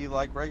thought maybe you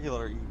like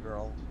regular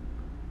e-girls.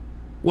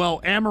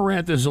 Well,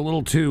 Amaranth is a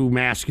little too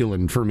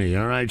masculine for me,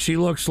 all right? She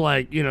looks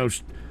like, you know,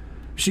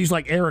 she's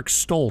like Eric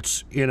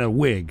Stoltz in a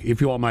wig, if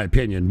you want my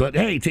opinion. But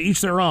hey, to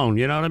each their own,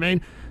 you know what I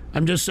mean?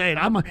 I'm just saying,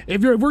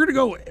 if we're going to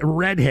go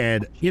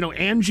redhead, you know,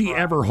 Angie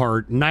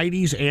Everhart,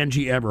 90s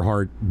Angie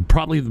Everhart,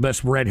 probably the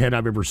best redhead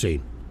I've ever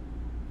seen.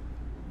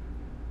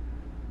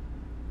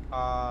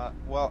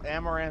 Well,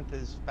 Amaranth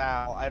is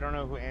foul. I don't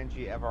know who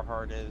Angie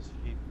Everhart is.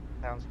 She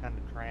sounds kind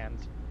of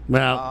trans.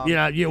 Well,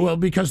 well,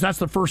 because that's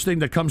the first thing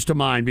that comes to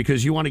mind,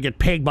 because you want to get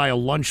pegged by a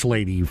lunch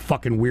lady, you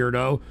fucking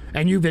weirdo,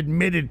 and you've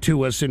admitted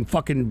to us in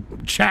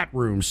fucking chat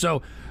rooms.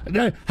 So,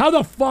 how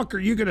the fuck are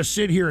you going to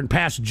sit here and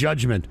pass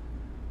judgment?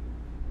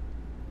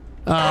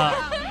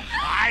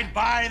 I'd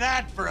buy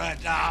that for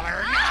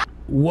 $1.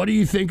 What do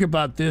you think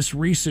about this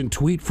recent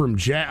tweet from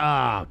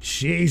Oh,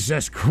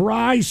 Jesus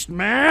Christ,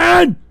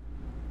 man!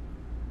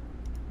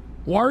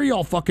 Why are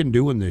y'all fucking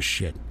doing this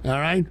shit, all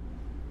right?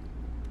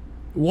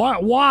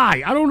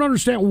 Why? I don't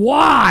understand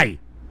why.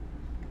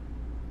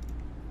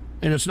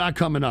 And it's not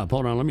coming up.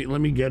 Hold on,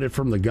 let me get it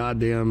from the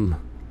goddamn...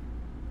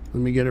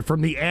 Let me get it from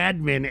the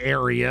admin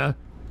area.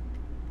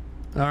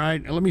 All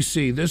right, let me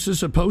see. This is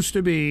supposed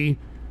to be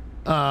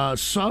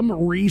some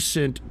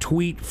recent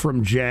tweet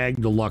from Jag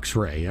Deluxe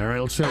Ray. All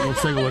right, let's take a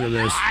look at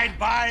this. I'd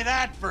buy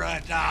that for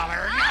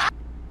 $1.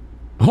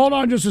 Hold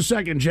on just a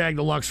second, Jag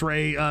Deluxe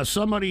Ray.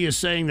 Somebody is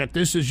saying that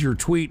this is your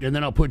tweet, and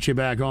then I'll put you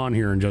back on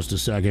here in just a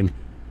second.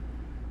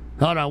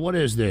 Hold on, what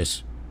is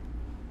this?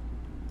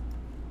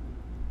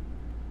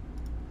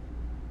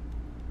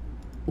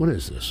 What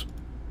is this?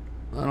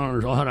 I don't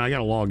understand. Hold on, I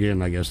gotta log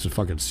in, I guess, to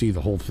fucking see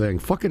the whole thing.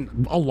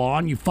 Fucking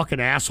Alon, you fucking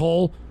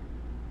asshole.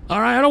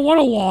 All right, I don't want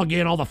to log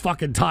in all the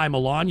fucking time,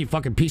 Alon, you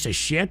fucking piece of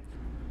shit.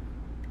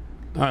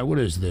 All right, what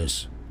is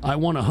this? I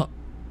want to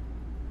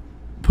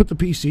put the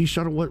PC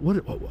shutter. What?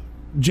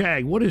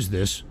 Jag, what is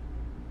this?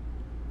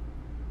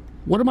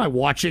 What am I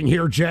watching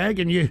here, Jag?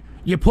 And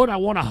you put I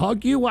want to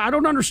hug you? I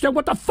don't understand.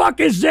 What the fuck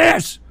is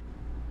this?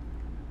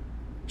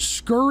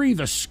 Scurry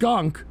the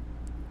skunk.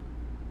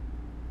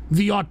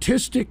 The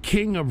autistic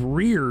king of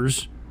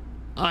rears.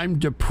 I'm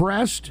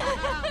depressed.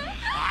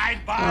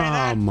 I'd buy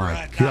that Oh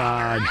my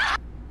God.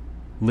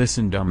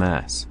 Listen,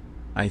 dumbass.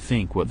 I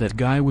think what that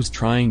guy was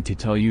trying to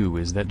tell you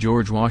is that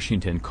George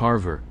Washington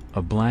Carver,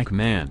 a black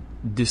man,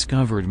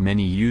 discovered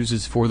many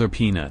uses for the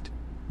peanut.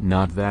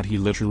 Not that he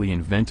literally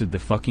invented the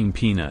fucking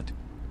peanut.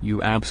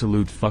 You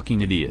absolute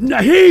fucking idiot.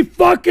 Now, he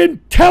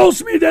fucking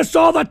tells me this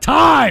all the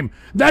time,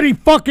 that he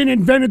fucking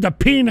invented the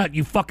peanut,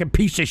 you fucking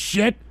piece of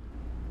shit.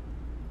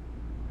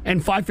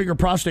 And Five Finger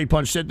Prostate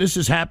Punch said this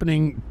is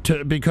happening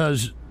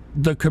because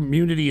the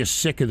community is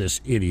sick of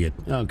this idiot.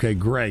 Okay,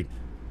 great.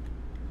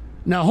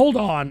 Now, hold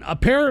on.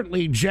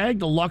 Apparently, Jag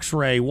the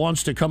Luxray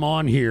wants to come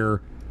on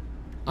here,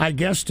 I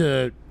guess,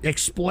 to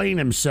explain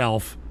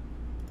himself.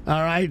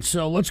 All right,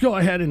 so let's go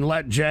ahead and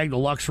let Jag the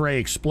Luxray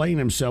explain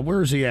himself.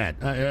 Where is he at?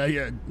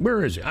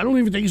 Where is he? I don't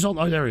even think he's on.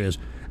 Oh, there he is.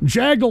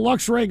 Jag the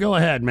Luxray, go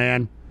ahead,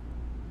 man.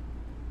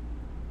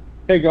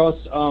 Hey,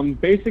 Ghost.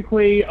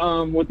 Basically,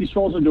 what these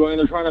trolls are doing,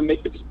 they're trying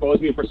to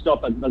expose me for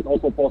stuff that's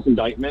also false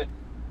indictment.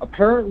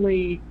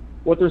 Apparently,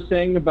 what they're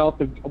saying about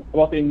the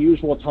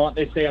unusual taunt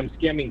they say I'm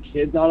scamming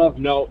kids out of,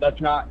 no,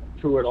 that's not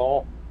true at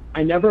all.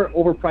 I never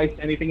overpriced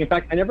anything. In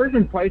fact, I never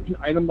even priced an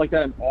item like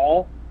that at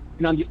all.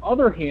 And on the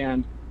other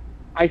hand,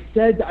 I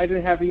said I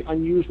didn't have any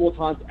unusual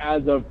taunts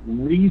as of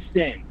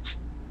recent.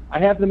 I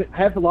have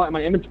a lot in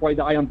my inventory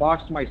that I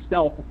unboxed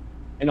myself.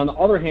 And on the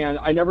other hand,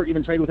 I never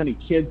even traded with any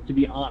kids, to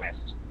be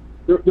honest.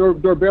 There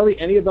are barely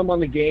any of them on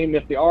the game.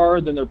 If they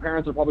are, then their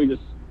parents are probably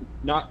just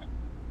not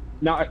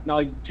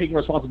like taking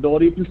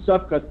responsibility for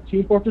stuff, because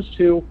Team Fortress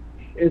 2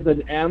 is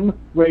an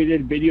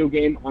M-rated video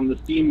game on the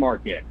Steam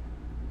market.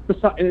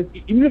 And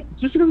even if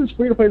just because it's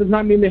free to play does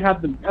not mean they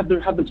have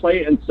to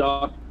play it and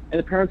stuff, and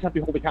the parents have to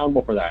be held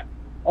accountable for that.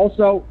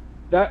 Also,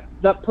 that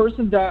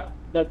person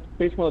that's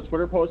based on the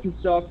Twitter posts and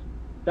stuff,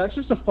 that's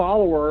just a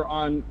follower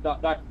on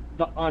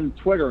on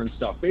Twitter and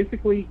stuff.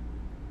 Basically,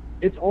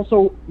 it's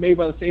also made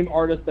by the same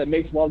artist that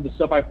makes a lot of the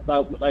stuff I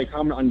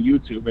comment on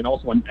YouTube and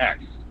also on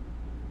X.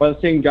 By the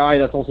same guy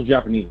that's also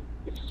Japanese.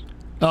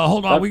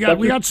 Hold on, we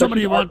got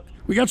somebody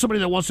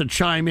that wants to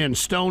chime in.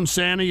 Stone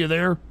Santa, you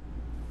there?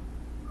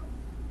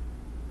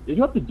 Is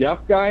that the deaf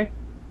guy?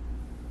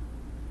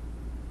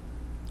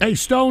 Hey,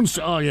 Stone's.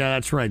 Oh yeah,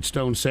 that's right.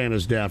 Stone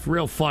Santa's deaf.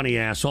 Real funny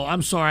asshole.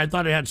 I'm sorry. I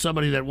thought I had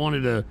somebody that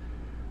wanted to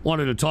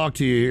talk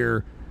to you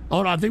here.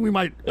 Hold on, I think we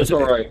might. It's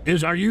all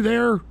right. Are you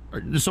there?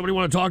 Does somebody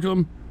want to talk to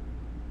him?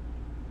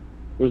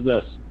 Who's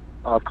this?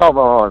 Oh, come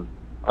on.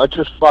 I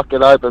just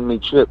fucking opened me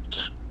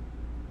chips.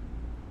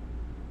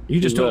 You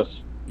just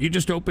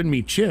opened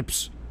me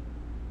chips.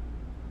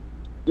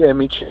 Yeah,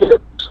 me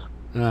chips.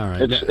 All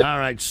right. All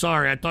right.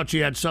 Sorry, I thought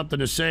you had something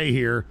to say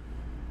here.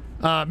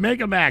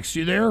 Mega Max,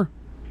 you there?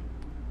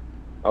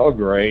 Oh,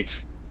 great.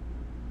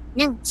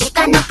 No, not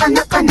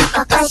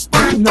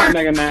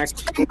Mega Max.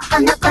 All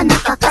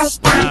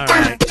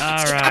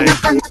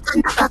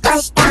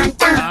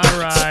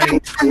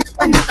right.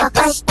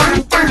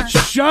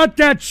 Shut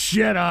that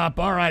shit up.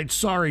 All right.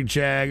 Sorry,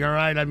 Jag. All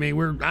right. I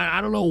mean,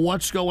 I don't know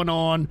what's going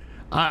on.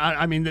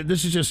 I mean,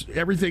 this is just,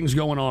 everything's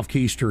going off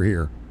keister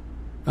here.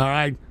 All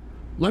right.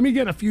 Let me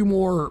get a few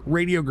more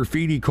Radio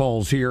Graffiti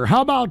calls here.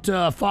 How about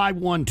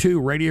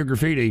 512 Radio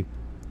Graffiti?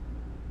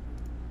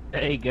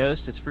 Hey,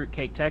 Ghost, it's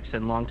Fruitcake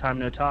Texan. Long time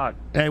no talk.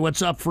 Hey,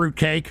 what's up,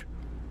 Fruitcake?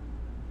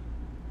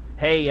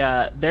 Hey,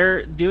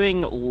 they're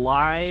doing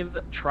live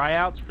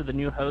tryouts for the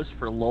new host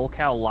for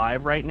LolCow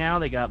Live right now.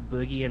 They got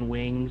Boogie and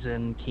Wings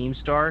and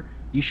Keemstar.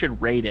 You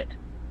should rate it.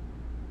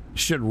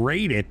 Should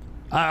rate it?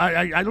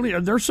 I don't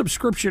even, they're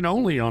subscription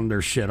only on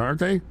their shit, aren't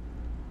they?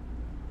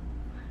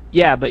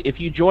 Yeah, but if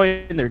you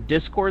join their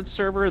Discord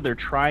server, they're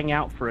trying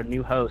out for a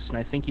new host, and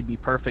I think you'd be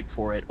perfect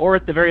for it. Or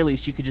at the very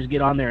least, you could just get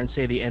on there and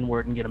say the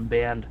N-word and get them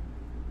banned.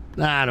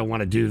 I don't want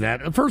to do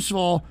that. First of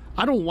all,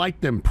 I don't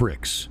like them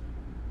pricks.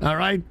 All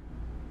right?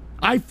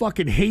 I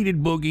fucking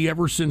hated Boogie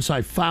ever since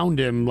I found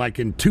him, like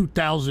in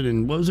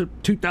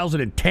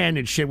 2010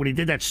 and shit, when he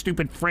did that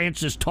stupid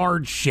Francis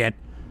Tard shit.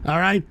 All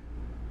right?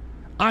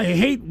 I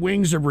hate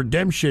Wings of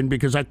Redemption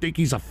because I think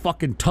he's a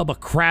fucking tub of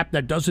crap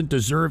that doesn't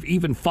deserve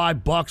even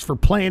 $5 for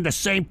playing the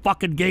same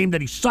fucking game that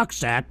he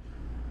sucks at.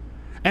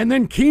 And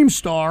then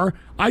Keemstar,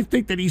 I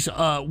think that he's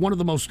one of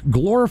the most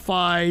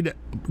glorified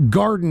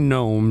garden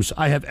gnomes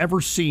I have ever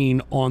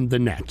seen on the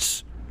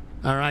nets.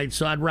 All right,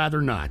 so I'd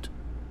rather not.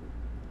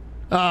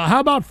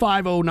 How about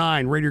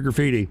 509 Radio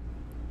Graffiti?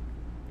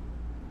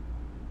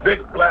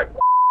 Big black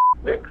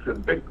mix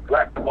and big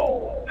black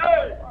ball.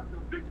 Hey!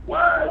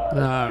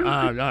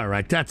 All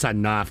right, that's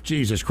enough.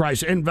 Jesus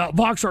Christ. And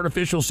Vox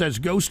Artificial says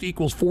Ghost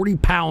equals 40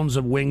 pounds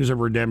of Wings of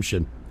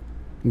Redemption.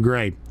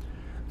 Great.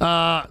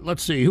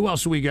 Let's see. Who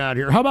else do we got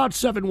here? How about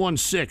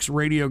 716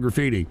 Radio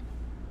Graffiti?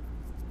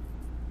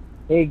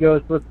 Hey,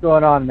 Ghost. What's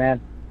going on, man?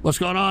 What's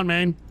going on,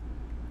 man?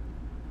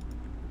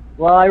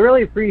 Well, I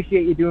really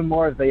appreciate you doing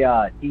more of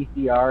the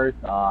TCRs.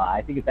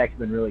 I think it's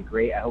actually been really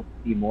great. I hope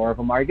to see more of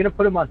them. Are you going to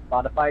put them on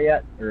Spotify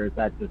yet, or is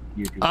that just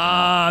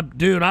YouTube?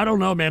 Dude, I don't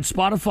know, man.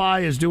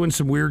 Spotify is doing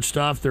some weird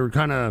stuff. They're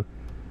kind of,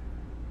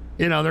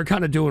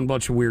 doing a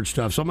bunch of weird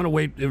stuff. So I'm going to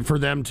wait for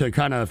them to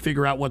kind of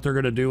figure out what they're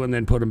going to do and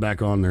then put them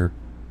back on there.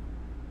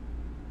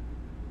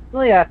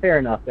 Well, yeah, fair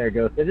enough there,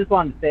 Ghost. I just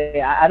wanted to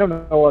say, I don't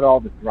know what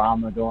all this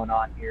drama going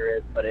on here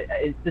is, but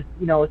it's just,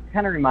 it's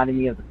kind of reminding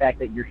me of the fact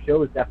that your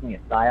show is definitely a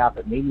psyop.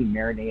 It made me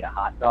marinate a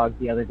hot dog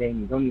the other day, and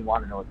you don't even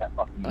want to know what that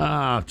fucking means.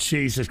 Oh,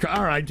 Jesus.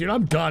 All right, dude,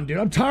 I'm done, dude.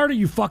 I'm tired of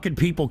you fucking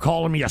people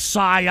calling me a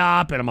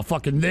psyop, and I'm a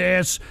fucking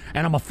this,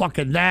 and I'm a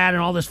fucking that,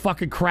 and all this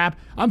fucking crap.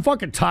 I'm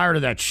fucking tired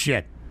of that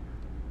shit.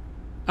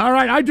 All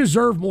right, I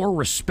deserve more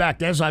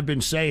respect, as I've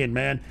been saying,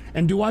 man.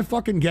 And do I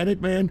fucking get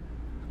it, man?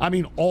 I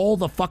mean, all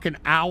the fucking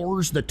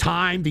hours, the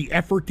time, the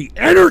effort, the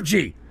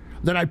energy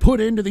that I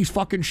put into these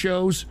fucking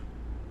shows,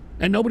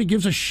 and nobody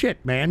gives a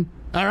shit, man.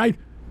 All right?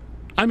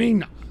 I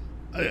mean,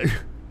 I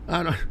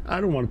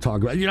don't want to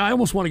talk about it. I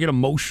almost want to get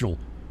emotional,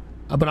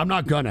 but I'm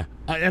not gonna.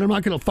 And I'm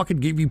not gonna fucking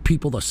give you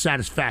people the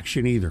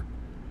satisfaction either.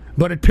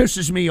 But it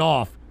pisses me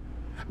off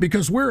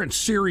because we're in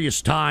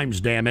serious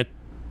times, damn it.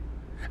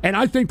 And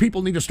I think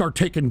people need to start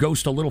taking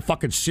Ghost a little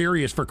fucking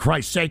serious, for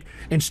Christ's sake,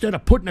 instead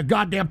of putting a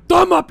goddamn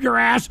thumb up your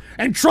ass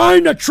and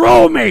trying to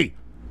troll me.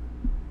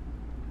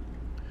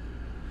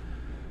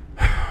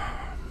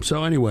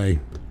 So anyway,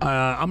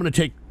 I'm going to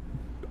take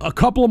a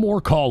couple of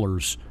more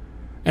callers,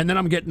 and then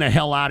I'm getting the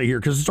hell out of here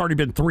because it's already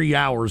been 3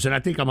 hours, and I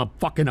think I'm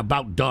fucking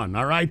about done,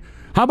 all right?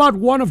 How about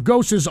one of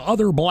Ghost's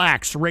other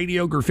blacks,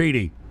 Radio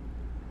Graffiti?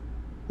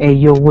 Hey,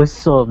 yo,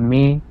 what's up,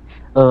 man?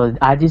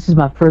 This is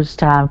my first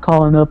time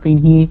calling up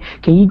in here.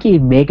 Can you get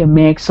Mega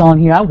Max on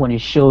here? I want to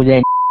show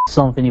that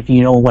something, if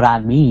you know what I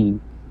mean.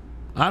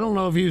 I don't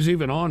know if he's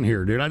even on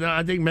here, dude.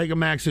 I think Mega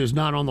Max is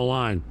not on the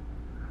line.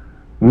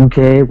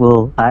 Okay,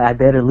 well, I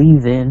better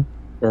leave then.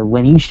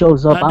 When he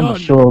shows up, I'm going to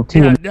show up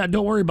too. Yeah,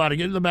 don't worry about it.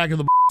 Get in the back of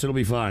the it'll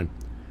be fine.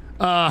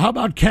 How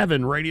about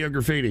Kevin, Radio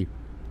Graffiti?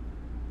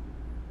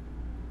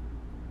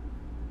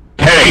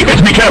 Hey,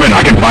 it's me, Kevin.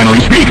 I can finally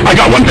speak. I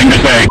got one thing to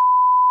say.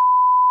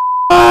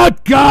 Oh,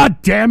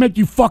 God damn it,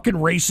 you fucking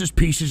racist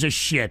pieces of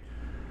shit.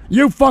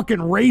 You fucking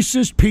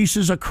racist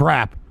pieces of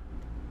crap.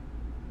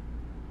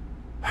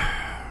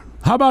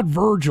 How about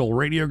Virgil,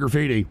 Radio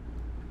Graffiti?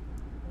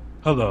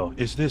 Hello,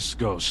 is this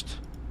Ghost?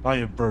 I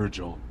am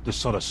Virgil, the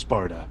son of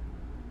Sparta.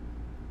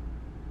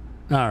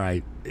 All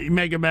right.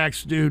 Mega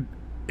Max, dude.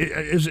 Who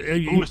is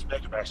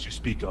Mega Max you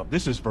speak of?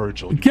 This is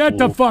Virgil. Get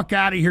the fuck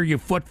out of here, you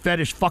foot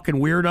fetish fucking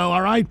weirdo,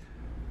 all right?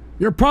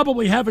 You're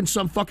probably having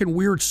some fucking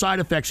weird side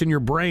effects in your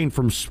brain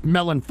from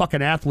smelling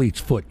fucking athlete's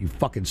foot, you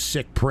fucking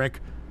sick prick.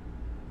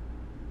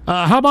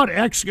 How about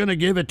X gonna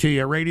give it to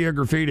you, Radio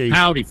Graffiti?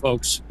 Howdy,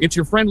 folks. It's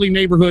your friendly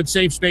neighborhood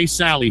safe space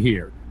Sally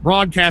here,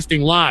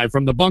 broadcasting live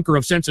from the bunker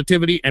of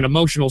sensitivity and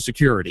emotional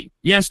security.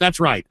 Yes, that's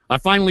right. I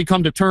finally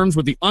come to terms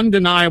with the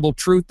undeniable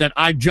truth that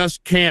I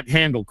just can't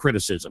handle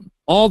criticism.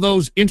 All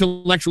those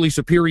intellectually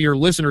superior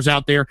listeners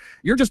out there,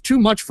 you're just too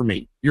much for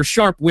me. Your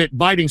sharp wit,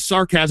 biting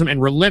sarcasm,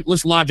 and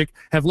relentless logic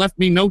have left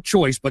me no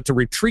choice but to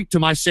retreat to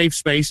my safe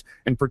space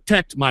and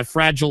protect my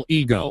fragile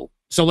ego.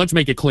 So let's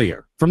make it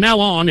clear. From now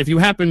on, if you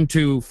happen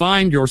to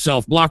find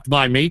yourself blocked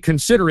by me,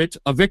 consider it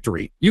a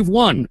victory. You've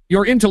won.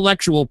 Your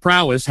intellectual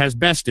prowess has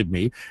bested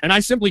me, and I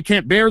simply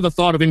can't bear the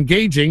thought of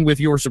engaging with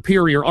your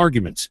superior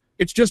arguments.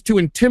 It's just too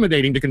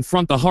intimidating to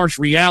confront the harsh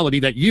reality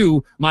that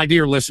you, my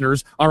dear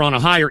listeners, are on a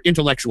higher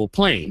intellectual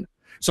plane.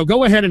 So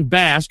go ahead and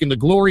bask in the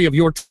glory of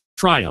your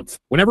triumph.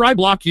 Whenever I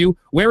block you,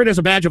 wear it as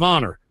a badge of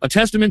honor, a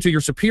testament to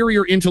your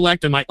superior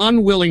intellect and my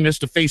unwillingness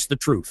to face the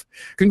truth.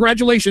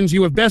 Congratulations,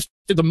 you have bested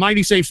the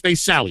mighty safe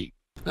space Sally.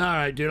 All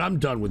right, dude, I'm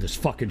done with this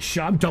fucking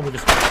shit. I'm done with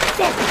this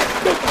stupid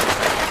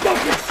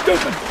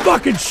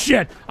fucking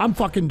shit. I'm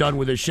fucking done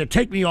with this shit.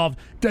 Take me off.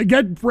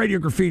 Get Radio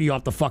Graffiti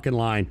off the fucking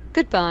line.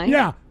 Goodbye.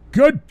 Yeah,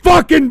 good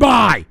fucking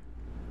bye.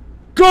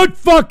 Good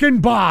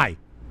fucking bye.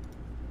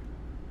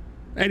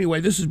 Anyway,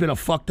 this has been a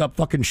fucked up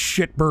fucking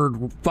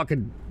shitbird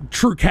fucking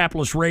True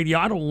Capitalist Radio.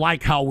 I don't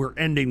like how we're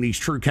ending these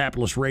True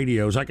Capitalist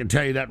radios. I can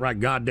tell you that right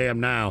goddamn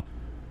now.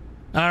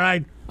 All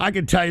right? I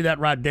can tell you that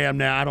right damn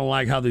now. I don't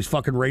like how these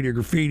fucking Radio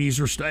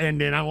Graffitis are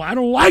ending. I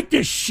don't like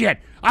this shit.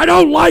 I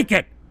don't like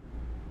it.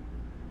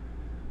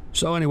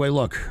 So anyway,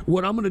 look,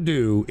 what I'm going to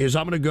do is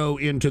I'm going to go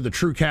into the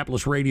True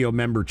Capitalist Radio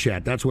member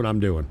chat. That's what I'm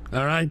doing.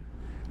 All right?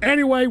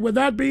 Anyway, with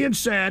that being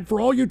said, for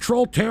all you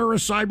troll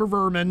terrorist cyber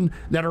vermin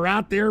that are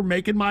out there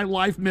making my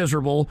life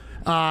miserable,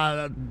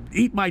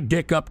 eat my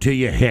dick up till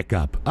you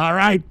hiccup, all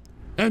right?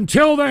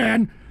 Until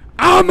then,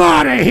 I'm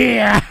out of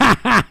here!